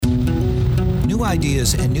New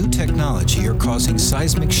ideas and new technology are causing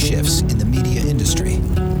seismic shifts in the media industry.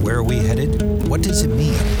 Where are we headed? What does it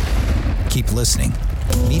mean? Keep listening.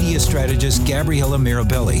 Media strategist Gabriella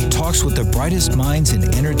Mirabelli talks with the brightest minds in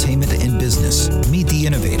entertainment and business. Meet the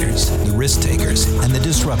innovators, the risk takers, and the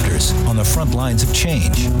disruptors on the front lines of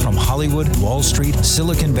change from Hollywood, Wall Street,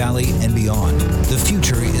 Silicon Valley, and beyond. The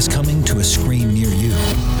future is coming to a screen near you.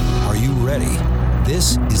 Are you ready?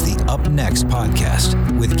 This is the Up Next podcast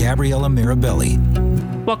with Gabriella Mirabelli.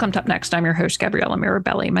 Welcome to Up Next. I'm your host, Gabriella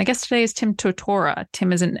Mirabelli. My guest today is Tim Tortora.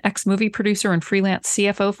 Tim is an ex-movie producer and freelance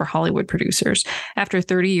CFO for Hollywood producers. After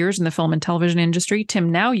 30 years in the film and television industry,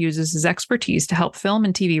 Tim now uses his expertise to help film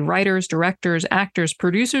and TV writers, directors, actors,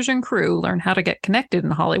 producers, and crew learn how to get connected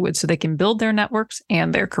in Hollywood so they can build their networks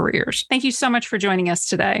and their careers. Thank you so much for joining us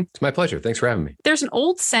today. It's my pleasure. Thanks for having me. There's an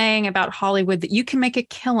old saying about Hollywood that you can make a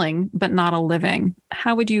killing, but not a living.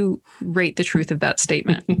 How would you rate the truth of that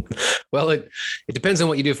statement? Well, it depends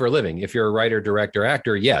on what you do for a living. If you're a writer, director,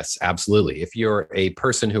 actor, yes, absolutely. If you're a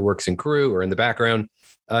person who works in crew or in the background,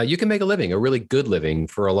 you can make a living, a really good living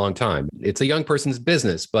for a long time. It's a young person's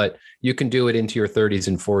business, but you can do it into your 30s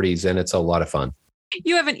and 40s, and it's a lot of fun.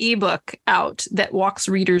 You have an ebook out that walks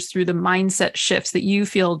readers through the mindset shifts that you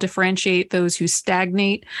feel differentiate those who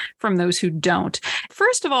stagnate from those who don't.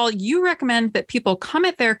 First of all, you recommend that people come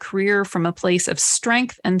at their career from a place of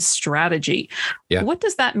strength and strategy. Yeah. What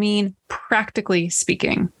does that mean, practically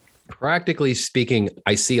speaking? Practically speaking,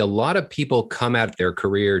 I see a lot of people come at their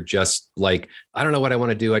career just like, I don't know what I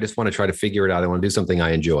want to do. I just want to try to figure it out. I want to do something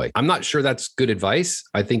I enjoy. I'm not sure that's good advice.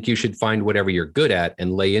 I think you should find whatever you're good at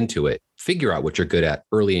and lay into it. Figure out what you're good at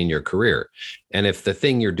early in your career. And if the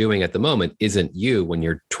thing you're doing at the moment isn't you when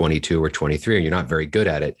you're 22 or 23 and you're not very good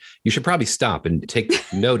at it, you should probably stop and take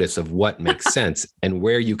notice of what makes sense and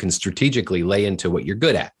where you can strategically lay into what you're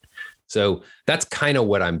good at. So that's kind of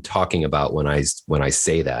what I'm talking about when I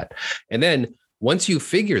say that. And then once you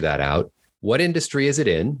figure that out, what industry is it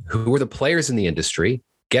in? Who are the players in the industry?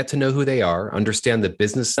 Get to know who they are, understand the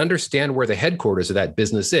business, understand where the headquarters of that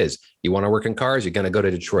business is. You want to work in cars, you're going to go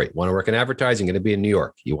to Detroit. Want to work in advertising, you're going to be in New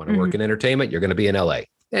York. You want to work in entertainment, you're going to be in LA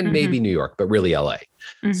and maybe New York, but really LA.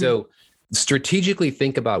 So strategically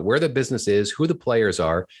think about where the business is, who the players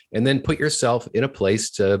are, and then put yourself in a place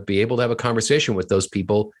to be able to have a conversation with those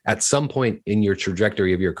people at some point in your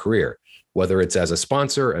trajectory of your career, whether it's as a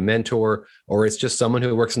sponsor, a mentor, or it's just someone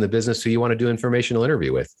who works in the business who you want to do an informational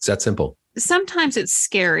interview with. It's that simple. Sometimes it's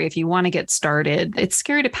scary if you want to get started. It's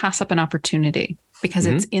scary to pass up an opportunity because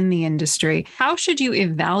it's in the industry. How should you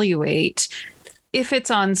evaluate if it's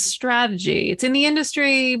on strategy? It's in the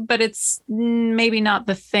industry, but it's maybe not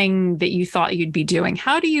the thing that you thought you'd be doing.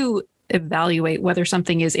 How do you evaluate whether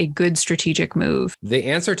something is a good strategic move? The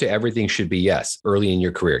answer to everything should be yes, early in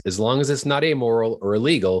your career. As long as it's not amoral or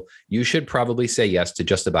illegal, you should probably say yes to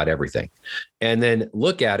just about everything. And then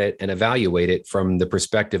look at it and evaluate it from the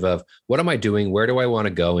perspective of, what am I doing? Where do I want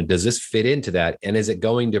to go? And does this fit into that? And is it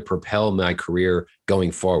going to propel my career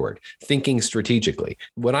going forward? Thinking strategically.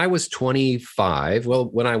 When I was 25,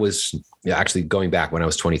 when I was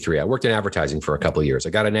 23, I worked in advertising for a couple of years.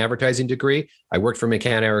 I got an advertising degree. I worked for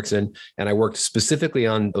McCann Erickson, and I worked specifically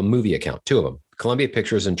on a movie account, two of them, Columbia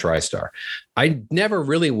Pictures and TriStar. I never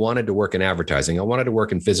really wanted to work in advertising. I wanted to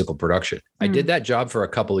work in physical production. I did that job for a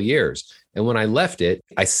couple of years. And when I left it,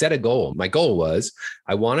 I set a goal. My goal was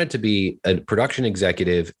I wanted to be a production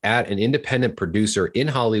executive at an independent producer in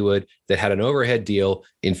Hollywood that had an overhead deal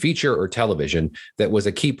in feature or television that was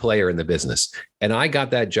a key player in the business. And I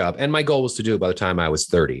got that job. And my goal was to do it by the time I was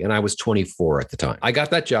 30. And I was 24 at the time. I got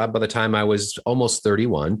that job by the time I was almost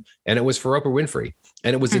 31. And it was for Oprah Winfrey.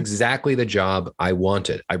 And it was exactly the job I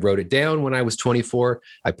wanted. I wrote it down when I was 24.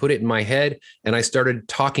 I put it in my head and I started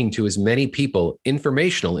talking to as many people,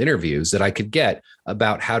 informational interviews that I could get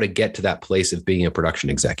about how to get to that place of being a production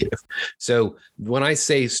executive. So when I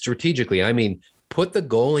say strategically, I mean, put the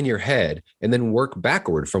goal in your head and then work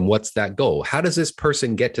backward from what's that goal. How does this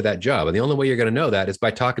person get to that job? And the only way you're going to know that is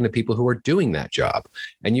by talking to people who are doing that job.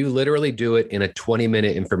 And you literally do it in a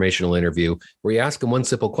 20-minute informational interview where you ask them one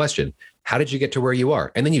simple question. How did you get to where you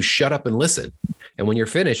are? And then you shut up and listen. And when you're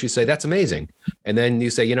finished, you say, that's amazing. And then you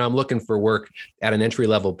say, I'm looking for work at an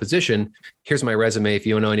entry-level position. Here's my resume. If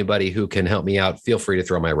you know anybody who can help me out, feel free to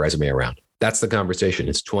throw my resume around. That's the conversation.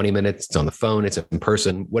 It's 20 minutes. It's on the phone. It's in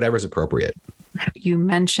person, whatever's appropriate. You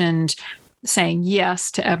mentioned saying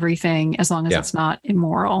yes to everything as long as it's not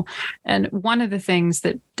immoral. And one of the things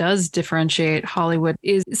that does differentiate Hollywood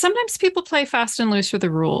is sometimes people play fast and loose with the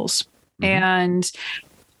rules. And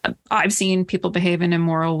I've seen people behave in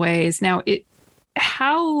immoral ways. Now,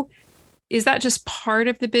 how is that just part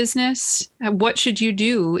of the business? What should you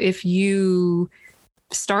do if you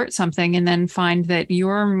start something and then find that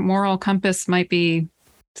your moral compass might be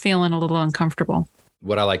feeling a little uncomfortable?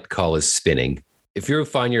 What I like to call is spinning. If you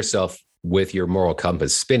find yourself with your moral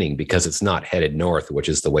compass spinning because it's not headed north, which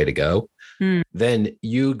is the way to go, then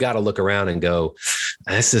you got to look around and go,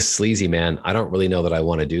 this is sleazy, man. I don't really know that I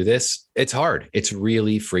want to do this. It's hard. It's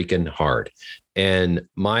really freaking hard. And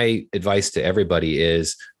my advice to everybody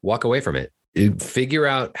is walk away from it. Figure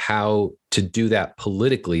out how to do that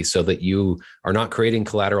politically so that you are not creating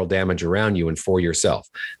collateral damage around you and for yourself.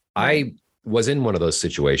 I was in one of those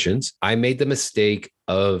situations. I made the mistake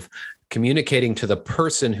of communicating to the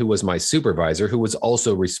person who was my supervisor, who was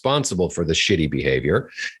also responsible for the shitty behavior.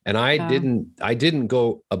 And I didn't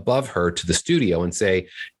go above her to the studio and say,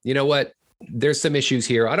 you know what, there's some issues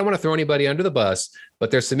here. I don't want to throw anybody under the bus,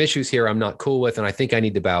 but there's some issues here I'm not cool with. And I think I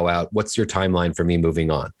need to bow out. What's your timeline for me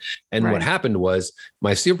moving on? And what happened was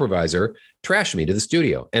my supervisor trashed me to the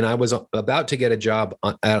studio. And I was about to get a job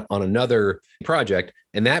on another project.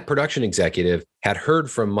 And that production executive had heard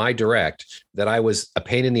from my direct that I was a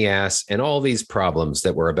pain in the ass and all these problems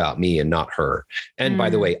that were about me and not her. And by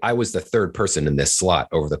the way, I was the third person in this slot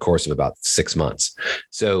over the course of about 6 months.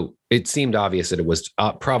 So it seemed obvious that it was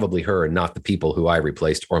probably her and not the people who I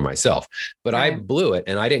replaced or myself. But I blew it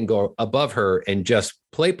and I didn't go above her and just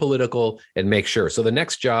play political and make sure. So the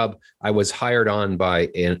next job I was hired on by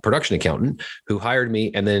a production accountant who hired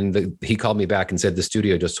me. And then he called me back and said, the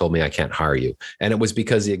studio just told me I can't hire you. And it was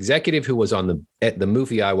because the executive who was on the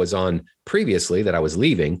movie I was on previously that I was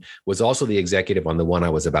leaving was also the executive on the one I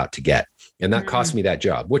was about to get. And that cost me that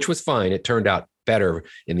job, which was fine. It turned out better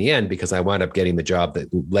in the end because I wound up getting the job that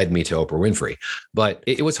led me to Oprah Winfrey. But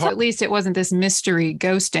it was hard. So at least it wasn't this mystery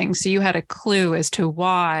ghosting. So you had a clue as to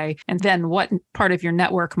why and then what part of your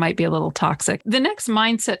network might be a little toxic. The next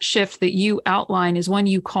mindset shift that you outline is one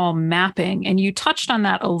you call mapping. And you touched on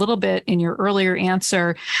that a little bit in your earlier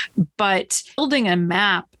answer, but building a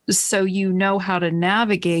map so you know how to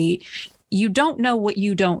navigate, you don't know what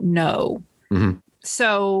you don't know. Mm-hmm.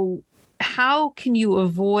 So how can you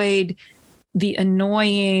avoid the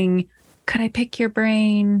annoying, could I pick your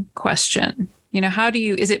brain question? You know,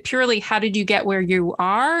 is it purely, how did you get where you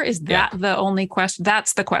are? Is that the only question?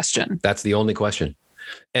 That's the question. That's the only question.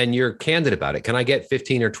 And you're candid about it. Can I get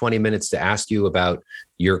 15 or 20 minutes to ask you about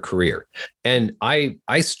your career? And I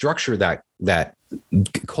structure that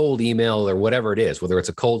cold email or whatever it is, whether it's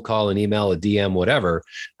a cold call, an email, a DM, whatever,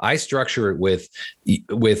 I structure it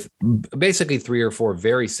with basically 3 or 4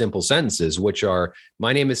 very simple sentences, which are,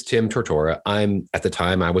 my name is Tim Tortora. At the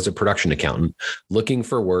time, I was a production accountant looking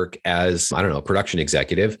for work as, a production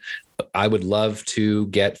executive. I would love to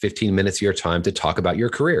get 15 minutes of your time to talk about your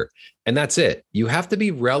career. And that's it. You have to be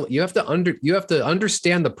you have to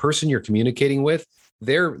understand the person you're communicating with,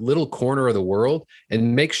 their little corner of the world,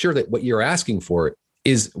 and make sure that what you're asking for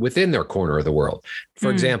is within their corner of the world. For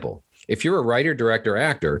example, if you're a writer, director,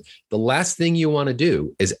 actor, the last thing you want to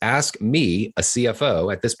do is ask me, a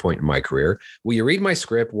CFO at this point in my career, will you read my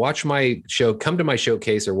script, watch my show, come to my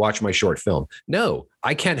showcase, or watch my short film? No,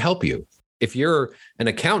 I can't help you. If you're an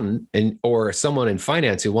accountant or someone in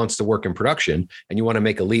finance who wants to work in production and you want to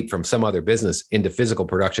make a leap from some other business into physical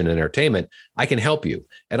production and entertainment, I can help you.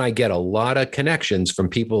 And I get a lot of connections from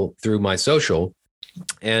people through my social.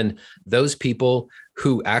 And those people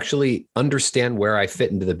who actually understand where I fit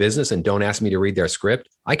into the business and don't ask me to read their script,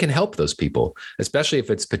 I can help those people, especially if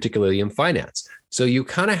it's particularly in finance. So you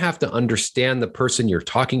kind of have to understand the person you're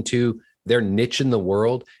talking to, their niche in the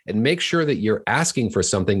world, and make sure that you're asking for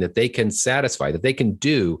something that they can satisfy, that they can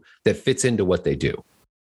do, that fits into what they do.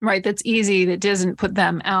 Right. That's easy. That doesn't put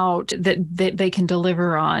them out, that they can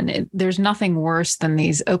deliver on. There's nothing worse than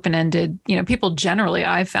these open-ended, people generally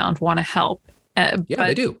I've found want to help. But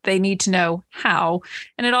they do. They need to know how.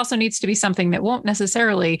 And it also needs to be something that won't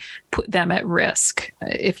necessarily put them at risk.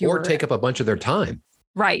 Or take up a bunch of their time.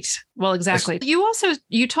 Right. Well, exactly.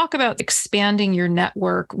 You talk about expanding your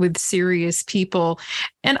network with serious people.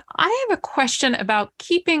 And I have a question about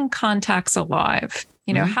keeping contacts alive.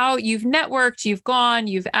 How you've networked, you've gone,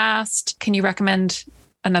 you've asked, can you recommend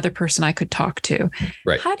another person I could talk to?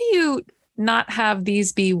 Right. How do you not have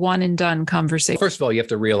these be one and done conversations? First of all, you have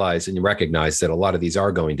to realize and recognize that a lot of these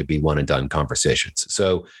are going to be one and done conversations.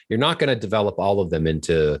 So you're not going to develop all of them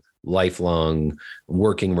into lifelong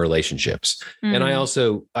working relationships. And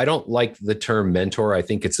I don't like the term mentor. I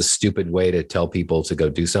think it's a stupid way to tell people to go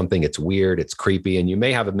do something. It's weird. It's creepy. And you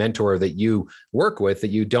may have a mentor that you work with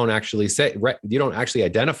that you don't actually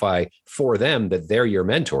identify for them that they're your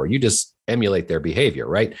mentor. You just emulate their behavior,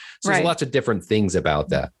 right? So there's lots of different things about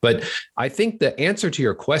that. But I think the answer to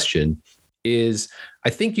your question is I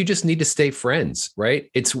think you just need to stay friends, right?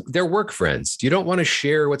 They're work friends. You don't want to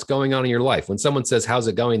share what's going on in your life. When someone says, how's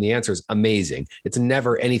it going? The answer is amazing. It's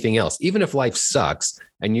never anything else. Even if life sucks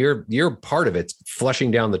and you're part of it flushing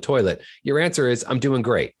down the toilet, your answer is, I'm doing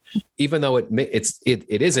great. Even though it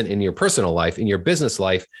isn't in your personal life, in your business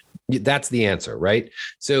life, that's the answer, right?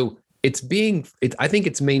 So I think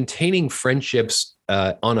it's maintaining friendships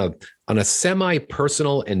on a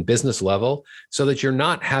semi-personal and business level, so that you're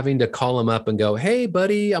not having to call them up and go, hey,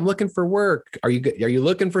 buddy, I'm looking for work. Are you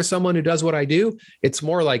looking for someone who does what I do? It's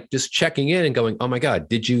more like just checking in and going, oh my God,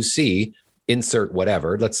 did you see insert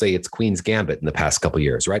whatever? Let's say it's Queen's Gambit in the past couple of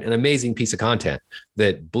years, right? An amazing piece of content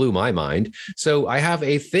that blew my mind. So I have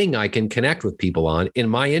a thing I can connect with people on in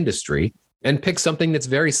my industry and pick something that's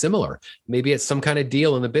very similar. Maybe it's some kind of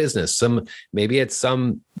deal in the business. Maybe it's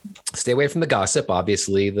stay away from the gossip,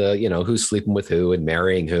 obviously, who's sleeping with who and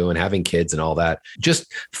marrying who and having kids and all that.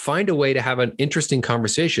 Just find a way to have an interesting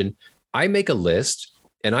conversation. I make a list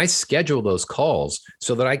and I schedule those calls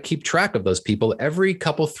so that I keep track of those people every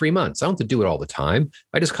 3 months. I don't have to do it all the time.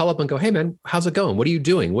 I just call up and go, hey man, how's it going? What are you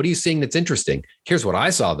doing? What are you seeing that's interesting? Here's what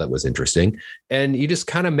I saw that was interesting. And you just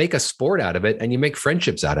kind of make a sport out of it and you make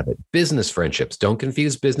friendships out of it. Business friendships. Don't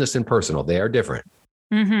confuse business and personal. They are different.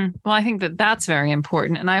 Mm-hmm. Well, I think that's very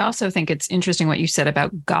important. And I also think it's interesting what you said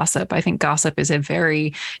about gossip. I think gossip is a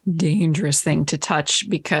very dangerous thing to touch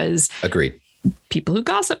because agreed. People who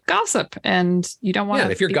gossip, and you don't want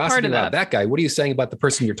to. If you're gossiping about that guy, what are you saying about the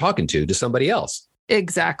person you're talking to somebody else?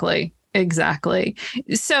 Exactly.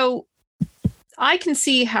 So I can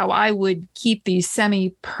see how I would keep these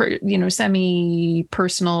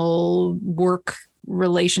semi-personal work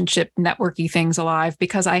relationship networky things alive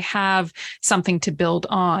because I have something to build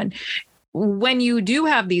on. When you do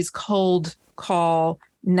have these cold call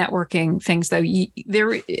networking things, though,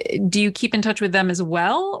 do you keep in touch with them as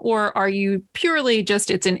well? Or are you purely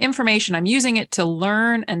just, it's an information, I'm using it to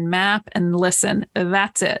learn and map and listen.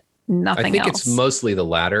 That's it. Nothing else. I think it's mostly the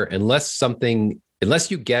latter, unless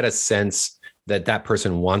you get a sense that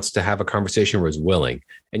person wants to have a conversation or is willing.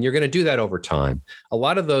 And you're going to do that over time. A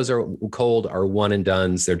lot of those are one and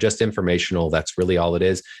dones. They're just informational. That's really all it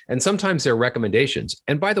is. And sometimes they're recommendations.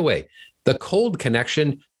 And by the way, the cold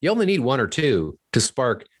connection, you only need one or two to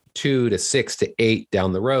spark 2 to 6 to 8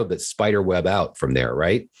 down the road that spider web out from there,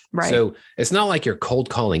 right? Right. So it's not like you're cold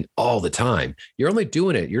calling all the time. You're only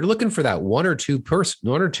doing it. You're looking for that one or two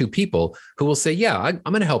people who will say, yeah, I'm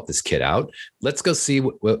going to help this kid out. Let's go see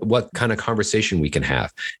what kind of conversation we can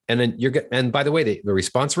have. And then and by the way, the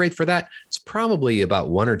response rate for that is probably about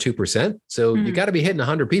 1 or 2%. So you got to be hitting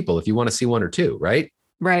 100 people if you want to see 1 or 2, right?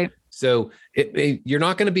 Right. So you're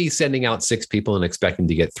not going to be sending out 6 people and expecting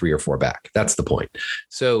to get 3 or 4 back. That's the point.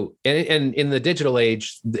 So, and in the digital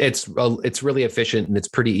age, it's really efficient and it's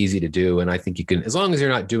pretty easy to do. And I think you can, as long as you're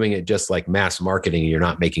not doing it just like mass marketing, and you're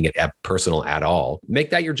not making it personal at all, make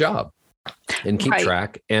that your job and keep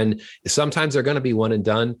track. And sometimes they're going to be one and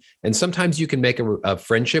done. And sometimes you can make a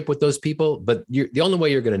friendship with those people, but the only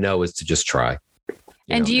way you're going to know is to just try.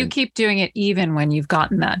 And do you keep doing it even when you've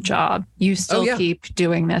gotten that job? You still keep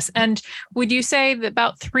doing this. And would you say that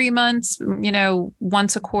about 3 months,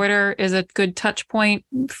 once a quarter is a good touch point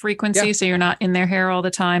frequency? Yeah. So you're not in their hair all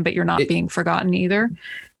the time, but you're not being forgotten either?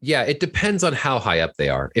 Yeah, it depends on how high up they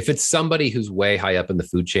are. If it's somebody who's way high up in the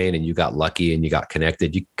food chain and you got lucky and you got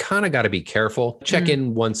connected, you kind of got to be careful. Check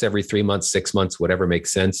in once every 3 months, 6 months, whatever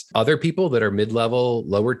makes sense. Other people that are mid-level,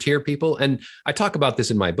 lower tier people, and I talk about this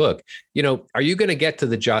in my book, are you going to get to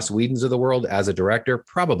the Joss Whedons of the world as a director?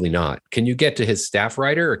 Probably not. Can you get to his staff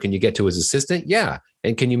writer or can you get to his assistant? Yeah.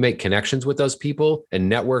 And can you make connections with those people and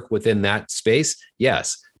network within that space?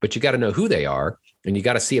 Yes. But you got to know who they are. And you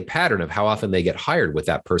got to see a pattern of how often they get hired with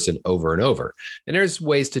that person over and over. And there's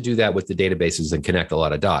ways to do that with the databases and connect a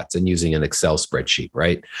lot of dots and using an Excel spreadsheet,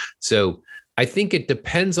 right? So I think it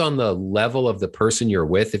depends on the level of the person you're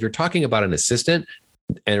with. If you're talking about an assistant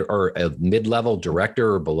or a mid-level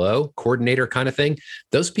director or below, coordinator kind of thing,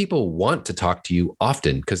 those people want to talk to you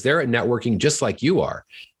often because they're at networking just like you are.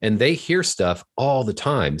 And they hear stuff all the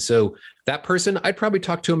time. So that person, I'd probably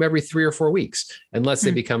talk to them every 3 or 4 weeks, unless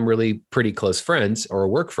they become really pretty close friends or a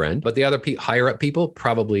work friend. But the other higher up people,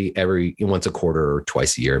 probably every once a quarter or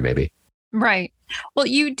twice a year, maybe. Right. Well,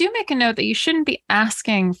 you do make a note that you shouldn't be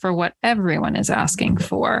asking for what everyone is asking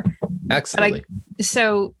for. Absolutely.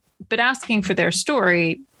 But asking for their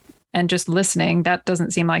story and just listening, that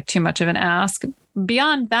doesn't seem like too much of an ask.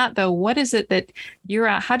 Beyond that, though, what is it that you're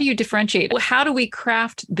at? How do you differentiate? How do we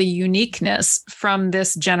craft the uniqueness from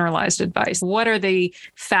this generalized advice? What are the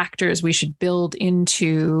factors we should build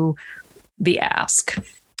into the ask?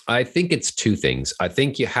 I think it's 2 things. I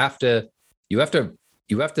think you have to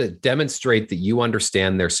You have to demonstrate that you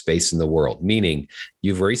understand their space in the world, meaning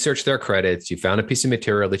you've researched their credits, you found a piece of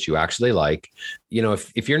material that you actually like.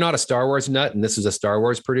 If you're not a Star Wars nut and this is a Star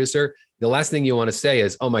Wars producer, the last thing you want to say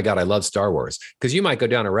is, oh my God, I love Star Wars. Because you might go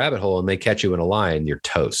down a rabbit hole and they catch you in a lie and you're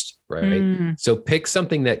toast, right? So pick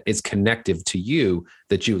something that is connective to you,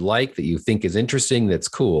 that you like, that you think is interesting, that's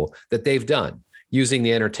cool, that they've done. Using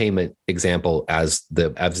the entertainment example as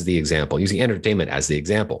the example, using entertainment as the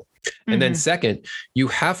example. And then second, you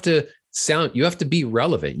have to be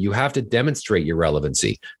relevant. You have to demonstrate your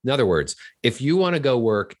relevancy. In other words, if you want to go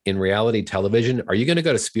work in reality television, are you going to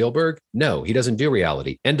go to Spielberg? No, he doesn't do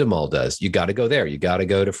reality. Endemol does. You got to go there. You got to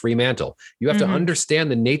go to Fremantle. You have to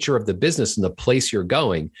understand the nature of the business and the place you're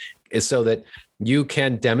going, is so that you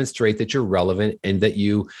can demonstrate that you're relevant and that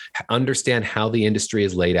you understand how the industry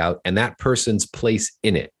is laid out and that person's place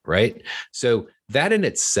in it, right? So that in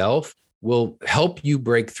itself will help you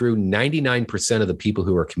break through 99% of the people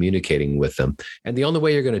who are communicating with them. And the only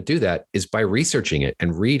way you're going to do that is by researching it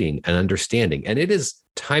and reading and understanding. And it is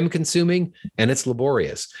time consuming and it's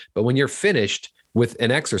laborious. But when you're finished with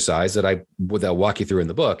an exercise that I'll walk you through in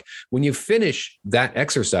the book, when you finish that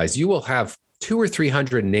exercise, you will have 200 or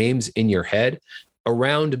 300 names in your head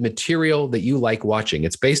around material that you like watching.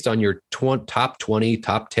 It's based on your top 20,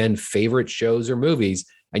 top 10 favorite shows or movies.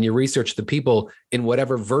 And you research the people in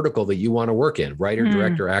whatever vertical that you want to work in, writer,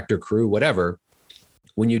 director, actor, crew, whatever.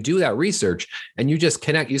 When you do that research and you just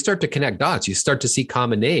you start to connect dots, you start to see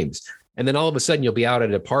common names. And then all of a sudden you'll be out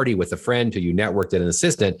at a party with a friend who you networked at, an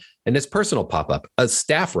assistant, and this person will pop up, a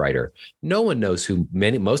staff writer. No one knows who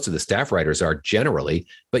most of the staff writers are generally,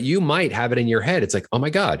 but you might have it in your head. It's like, oh my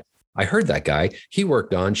God, I heard that guy. She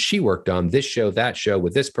worked on this show, that show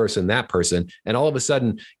with this person, that person. And all of a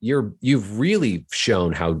sudden you've really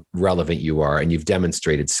shown how relevant you are and you've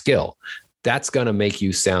demonstrated skill. That's going to make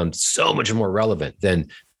you sound so much more relevant than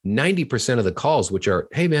 90% of the calls, which are,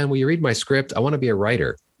 hey man, will you read my script? I want to be a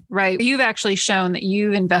writer. Right. You've actually shown that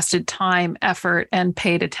you've invested time, effort, and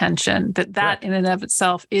paid attention, that in and of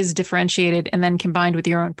itself is differentiated, and then combined with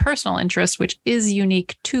your own personal interest, which is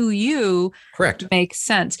unique to you. Correct. Makes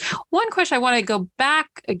sense. One question I want to go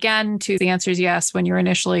back again to, the answer is yes, when you're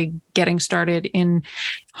initially getting started in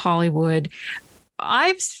Hollywood.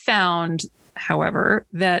 I've found, however,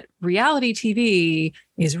 that reality TV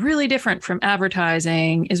is really different from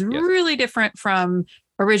advertising, is really different from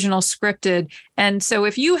original scripted. And so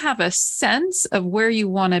if you have a sense of where you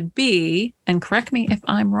want to be, and correct me if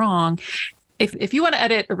I'm wrong, if you want to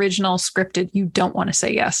edit original scripted, you don't want to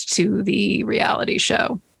say yes to the reality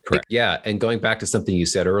show. Correct. Yeah. And going back to something you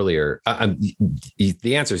said earlier,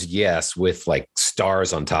 the answer is yes, with like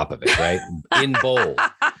stars on top of it, right? In bold.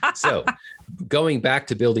 So going back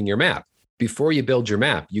to building your map, before you build your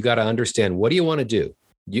map, you got to understand, what do you want to do?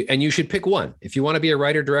 And you should pick one. If you want to be a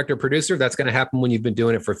writer, director, producer, that's going to happen when you've been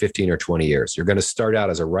doing it for 15 or 20 years. You're going to start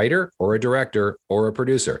out as a writer or a director or a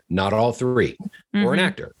producer, not all three, or an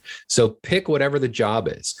actor. So pick whatever the job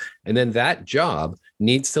is. And then that job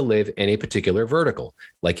needs to live in a particular vertical.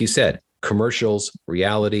 Like you said, commercials,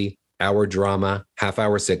 reality, hour drama,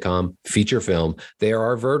 half-hour sitcom, feature film. There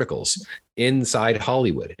are verticals inside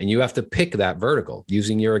Hollywood, and you have to pick that vertical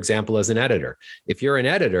using your example as an editor. If you're an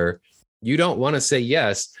editor, you don't want to say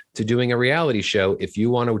yes to doing a reality show if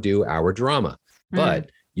you want to do hour drama,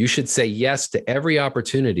 but you should say yes to every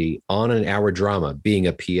opportunity on an hour drama, being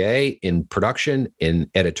a PA in production, in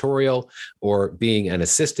editorial, or being an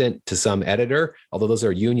assistant to some editor, although those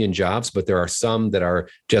are union jobs, but there are some that are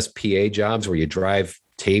just PA jobs where you drive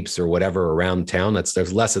tapes or whatever around town.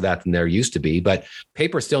 There's less of that than there used to be, but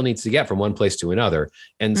paper still needs to get from one place to another.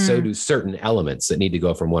 And so do certain elements that need to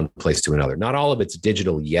go from one place to another. Not all of it's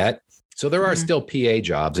digital yet. So there are still PA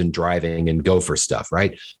jobs and driving and gopher stuff,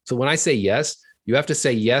 right? So when I say yes, you have to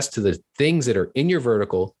say yes to the things that are in your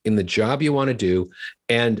vertical, in the job you want to do,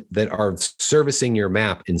 and that are servicing your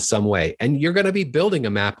map in some way. And you're going to be building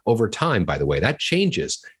a map over time, by the way. That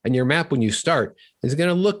changes. And your map, when you start, is going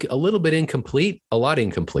to look a little bit incomplete, a lot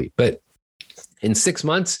incomplete. But in 6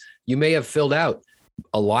 months, you may have filled out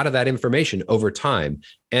a lot of that information over time.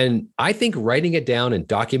 And I think writing it down and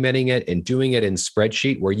documenting it and doing it in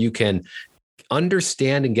spreadsheet where you can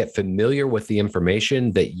understand and get familiar with the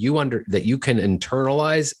information that you can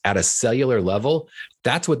internalize at a cellular level.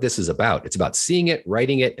 That's what this is about. It's about seeing it,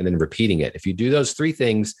 writing it, and then repeating it. If you do those three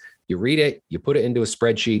things, you read it, you put it into a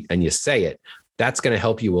spreadsheet, and you say it, that's going to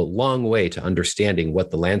help you a long way to understanding what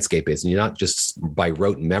the landscape is. And you're not just by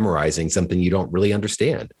rote memorizing something you don't really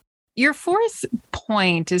understand. Your fourth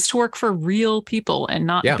point is to work for real people and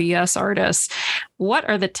not BS artists. What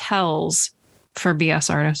are the tells for BS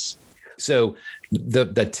artists? So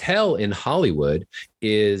The tell in Hollywood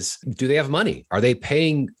is, do they have money? Are they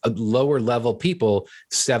paying lower level people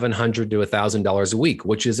 $700 to $1,000 a week,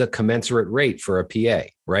 which is a commensurate rate for a PA,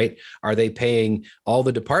 right? Are they paying all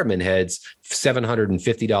the department heads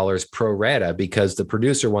 $750 pro rata because the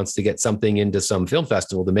producer wants to get something into some film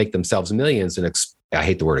festival to make themselves millions and I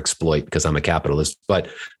hate the word exploit because I'm a capitalist, but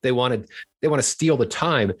they want to steal the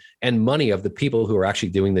time and money of the people who are actually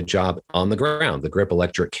doing the job on the ground, the grip,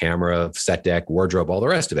 electric, camera, set deck, wardrobe, all the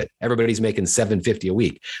rest of it. Everybody's making $750 a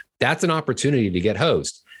week. That's an opportunity to get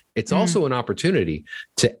host. It's also an opportunity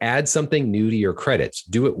to add something new to your credits.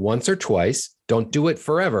 Do it once or twice. Don't do it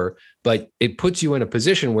forever, but it puts you in a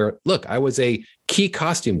position where, look, I was a key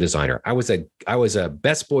costume designer. I was a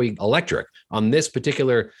best boy electric on this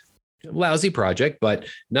particular lousy project, but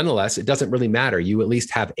nonetheless, it doesn't really matter. You at least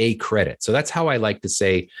have a credit. So that's how I like to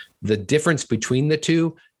say the difference between the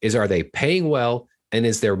two is, are they paying well? And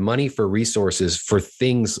is there money for resources for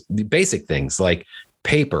things, basic things like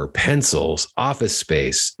paper, pencils, office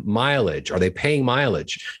space, mileage? Are they paying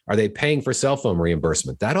mileage? Are they paying for cell phone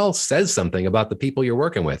reimbursement? That all says something about the people you're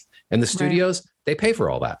working with. And the studios, they pay for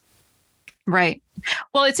all that. Right.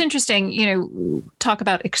 Well, it's interesting, talk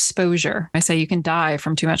about exposure. I say you can die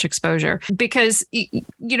from too much exposure because,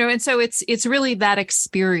 and so it's really that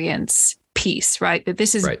experience piece, right? That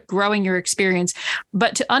this is growing your experience,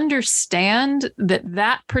 but to understand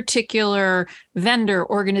that particular vendor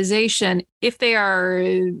organization, if they are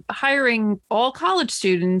hiring all college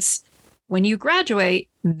students, when you graduate,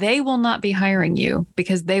 they will not be hiring you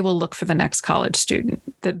because they will look for the next college student.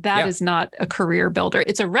 That is not a career builder.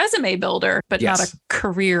 It's a resume builder, but not a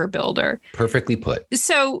career builder. Perfectly put.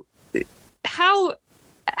 So how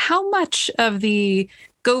much of the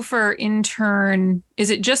Gopher intern,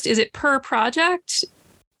 is it per project?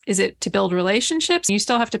 Is it to build relationships? You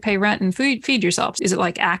still have to pay rent and feed yourself. Is it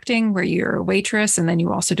like acting where you're a waitress and then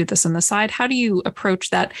you also do this on the side? How do you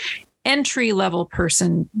approach that entry level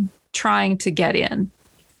person trying to get in?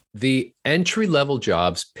 The entry level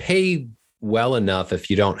jobs pay well enough if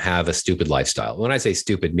you don't have a stupid lifestyle. When I say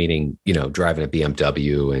stupid, meaning, driving a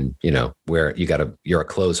BMW and, where you're a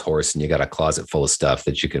clothes horse and you got a closet full of stuff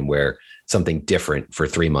that you can wear something different for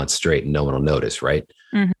 3 months straight and no one will notice, right?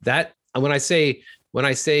 Mm-hmm. That when I say what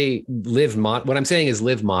I'm saying is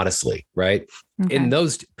live modestly, right? Okay. In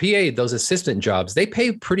those those assistant jobs, they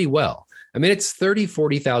pay pretty well. I mean, it's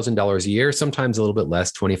 $30,000, $40,000 a year, sometimes a little bit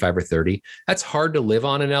less, 25 or 30. That's hard to live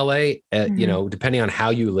on in LA, depending on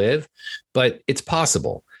how you live, but it's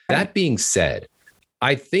possible. That being said,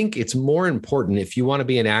 I think it's more important if you want to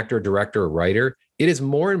be an actor, director, or writer, it is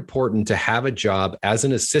more important to have a job as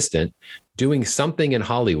an assistant doing something in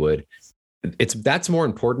Hollywood. That's more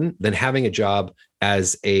important than having a job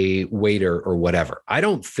as a waiter or whatever. I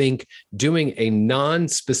don't think doing a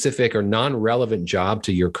non-specific or non-relevant job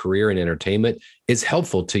to your career in entertainment is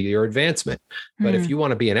helpful to your advancement. But if you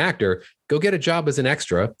want to be an actor, go get a job as an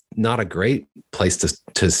extra. Not a great place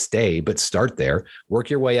to stay, but start there. Work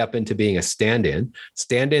your way up into being a stand-in.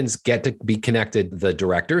 Stand-ins get to be connected, the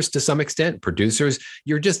directors to some extent, producers.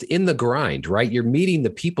 You're just in the grind, right? You're meeting the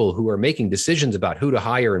people who are making decisions about who to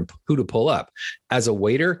hire and who to pull up. As a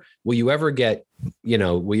waiter, will you ever get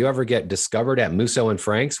discovered at Musso and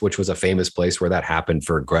Frank's, which was a famous place where that happened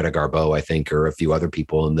for Greta Garbo, I think, or a few other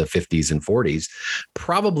people in the 50s and 40s?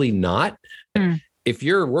 Probably not. If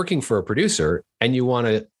you're working for a producer and you want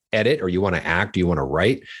to edit or you want to act, you want to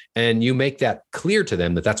write, and you make that clear to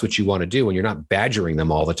them that that's what you want to do, and you're not badgering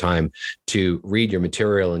them all the time to read your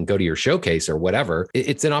material and go to your showcase or whatever,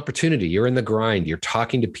 it's an opportunity. You're in the grind. You're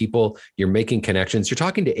talking to people. You're making connections. You're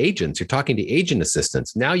talking to agents. You're talking to agent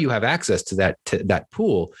assistants. Now you have access to that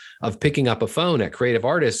pool of picking up a phone at Creative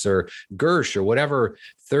Artists or Gersh or whatever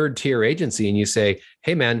third tier agency, and you say,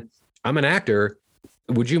 hey, man, I'm an actor.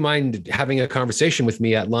 Would you mind having a conversation with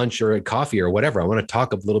me at lunch or at coffee or whatever? I want to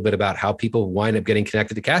talk a little bit about how people wind up getting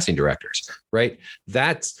connected to casting directors, right?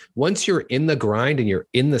 That's once you're in the grind and you're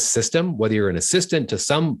in the system, whether you're an assistant to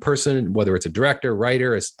some person, whether it's a director,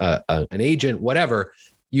 writer, an agent, whatever,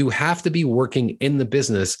 you have to be working in the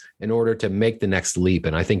business in order to make the next leap.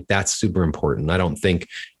 And I think that's super important. I don't think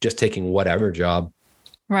just taking whatever job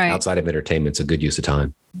outside of entertainment is a good use of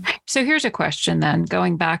time. So here's a question then,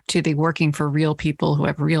 going back to the working for real people who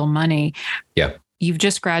have real money. Yeah. You've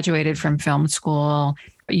just graduated from film school.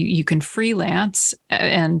 You can freelance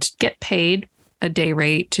and get paid a day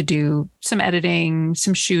rate to do some editing,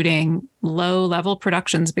 some shooting, low level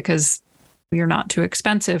productions because you're not too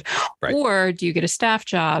expensive. Right. Or do you get a staff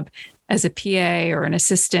job as a PA or an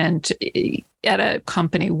assistant at a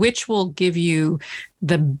company? Which will give you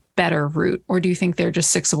the better route? Or do you think they're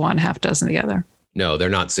just 6 of one, half dozen of the other? No, they're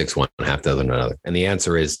not six, one half dozen another. And the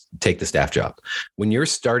answer is take the staff job. When you're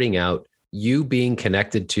starting out, you being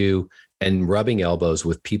connected to and rubbing elbows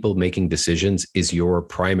with people making decisions is your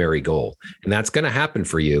primary goal. And that's going to happen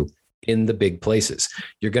for you in the big places.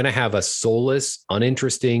 You're going to have a soulless,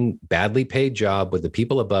 uninteresting, badly paid job with the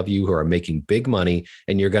people above you who are making big money,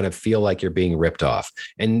 and you're going to feel like you're being ripped off.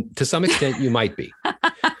 And to some extent, you might be.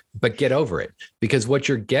 But get over it, because what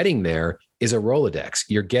you're getting there is a Rolodex.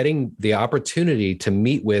 You're getting the opportunity to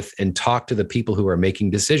meet with and talk to the people who are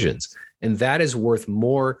making decisions. And that is worth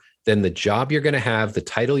more than the job you're going to have, the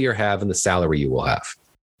title you have, and the salary you will have.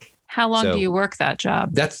 How long do you work that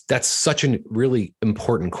job? That's such a really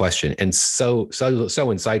important question, and so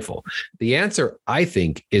insightful. The answer, I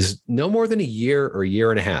think, is no more than a year or a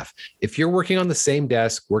year and a half. If you're working on the same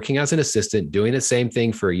desk, working as an assistant, doing the same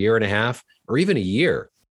thing for a year and a half, or even a year,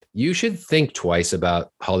 you should think twice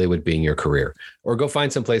about Hollywood being your career, or go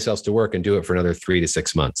find someplace else to work and do it for another 3 to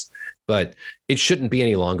 6 months. But it shouldn't be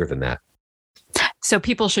any longer than that. So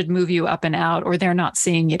people should move you up and out, or they're not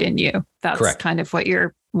seeing it in you. That's correct. Kind of what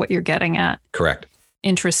you're getting at. Correct.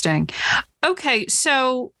 Interesting. Okay.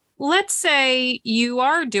 So let's say you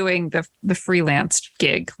are doing the freelance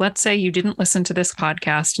gig. Let's say you didn't listen to this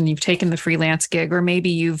podcast and you've taken the freelance gig, or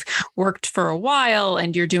maybe you've worked for a while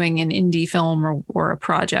and you're doing an indie film or a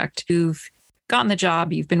project. You've gotten the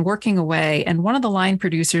job, you've been working away, and one of the line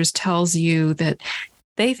producers tells you that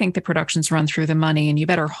they think the production's run through the money and you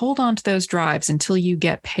better hold on to those drives until you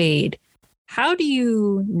get paid. How do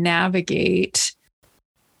you navigate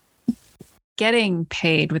getting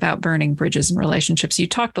paid without burning bridges in relationships? You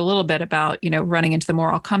talked a little bit about, running into the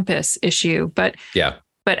moral compass issue, but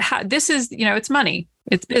how, this is, it's money,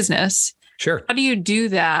 it's business. Sure. How do you do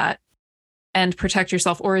that and protect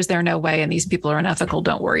yourself? Or is there no way and these people are unethical?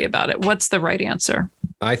 Don't worry about it. What's the right answer?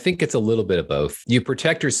 I think it's a little bit of both. You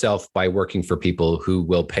protect yourself by working for people who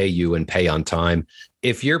will pay you and pay on time.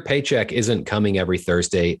 If your paycheck isn't coming every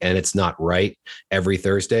Thursday and it's not right every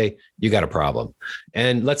Thursday, you got a problem.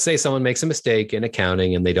 And let's say someone makes a mistake in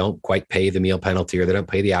accounting and they don't quite pay the meal penalty, or they don't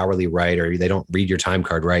pay the hourly right, or they don't read your time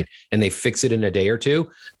card right, and they fix it in a day or two.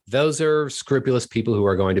 Those are scrupulous people who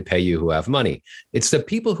are going to pay you, who have money. It's the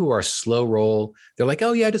people who are slow roll. They're like,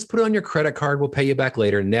 oh yeah, just put it on your credit card. We'll pay you back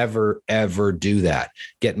later. Never, ever do that.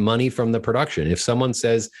 Get money from the production. If someone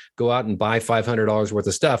says, go out and buy $500 worth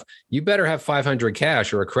of stuff, you better have 500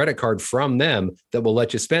 cash or a credit card from them that will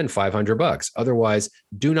let you spend $500. Otherwise,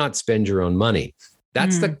 do not spend your own money.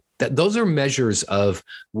 That's those are measures of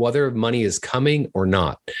whether money is coming or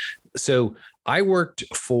not. So I worked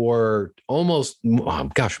for almost,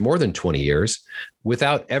 more than 20 years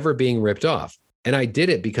without ever being ripped off. And I did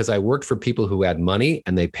it because I worked for people who had money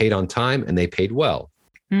and they paid on time and they paid well.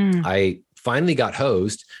 I finally got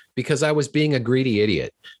hosed because I was being a greedy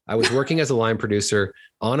idiot. I was working as a line producer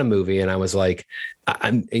on a movie, and I was like,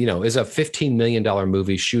 it's a $15 million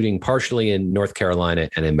movie shooting partially in North Carolina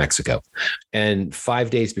and in Mexico. And 5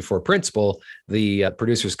 days before principal, the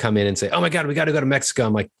producers come in and say, oh my God, we got to go to Mexico.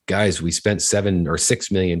 I'm like, guys, we spent $7 or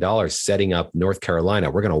 $6 million setting up North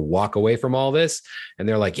Carolina. We're going to walk away from all this. And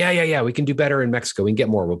they're like, yeah, we can do better in Mexico. We can get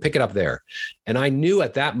more. We'll pick it up there. And I knew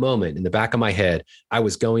at that moment in the back of my head, I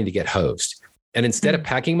was going to get hosed. And instead of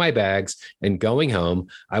packing my bags and going home,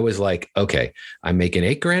 I was like, okay, I'm making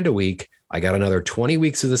 $8,000 a week. I got another 20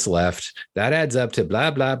 weeks of this left. That adds up to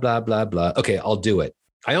blah, blah, blah, blah, blah. Okay, I'll do it.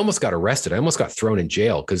 I almost got arrested. I almost got thrown in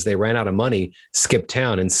jail because they ran out of money, skipped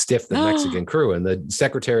town, and stiffed the Mexican crew. And the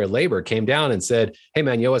Secretary of Labor came down and said, hey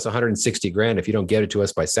man, you owe us $160,000. If you don't get it to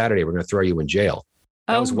us by Saturday, we're going to throw you in jail.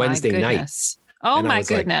 That was Wednesday night. Oh my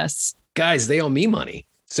goodness. Like, guys, they owe me money.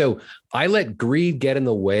 So I let greed get in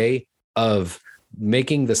the way of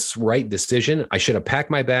making this right decision. I should have packed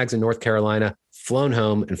my bags in North Carolina, flown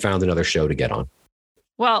home, and found another show to get on.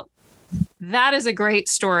 Well, that is a great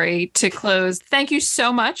story to close. Thank you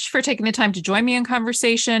so much for taking the time to join me in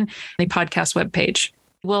conversation. The podcast webpage.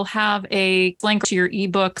 We'll have a link to your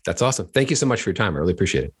ebook. That's awesome. Thank you so much for your time. I really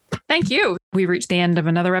appreciate it. Thank you. We reached the end of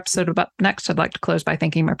another episode of Up Next. I'd like to close by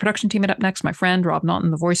thanking my production team at Up Next, my friend Rob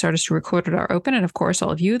Naughton, the voice artist who recorded our open, and of course,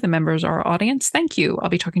 all of you, the members of our audience. Thank you. I'll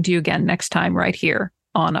be talking to you again next time right here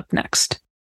on Up Next.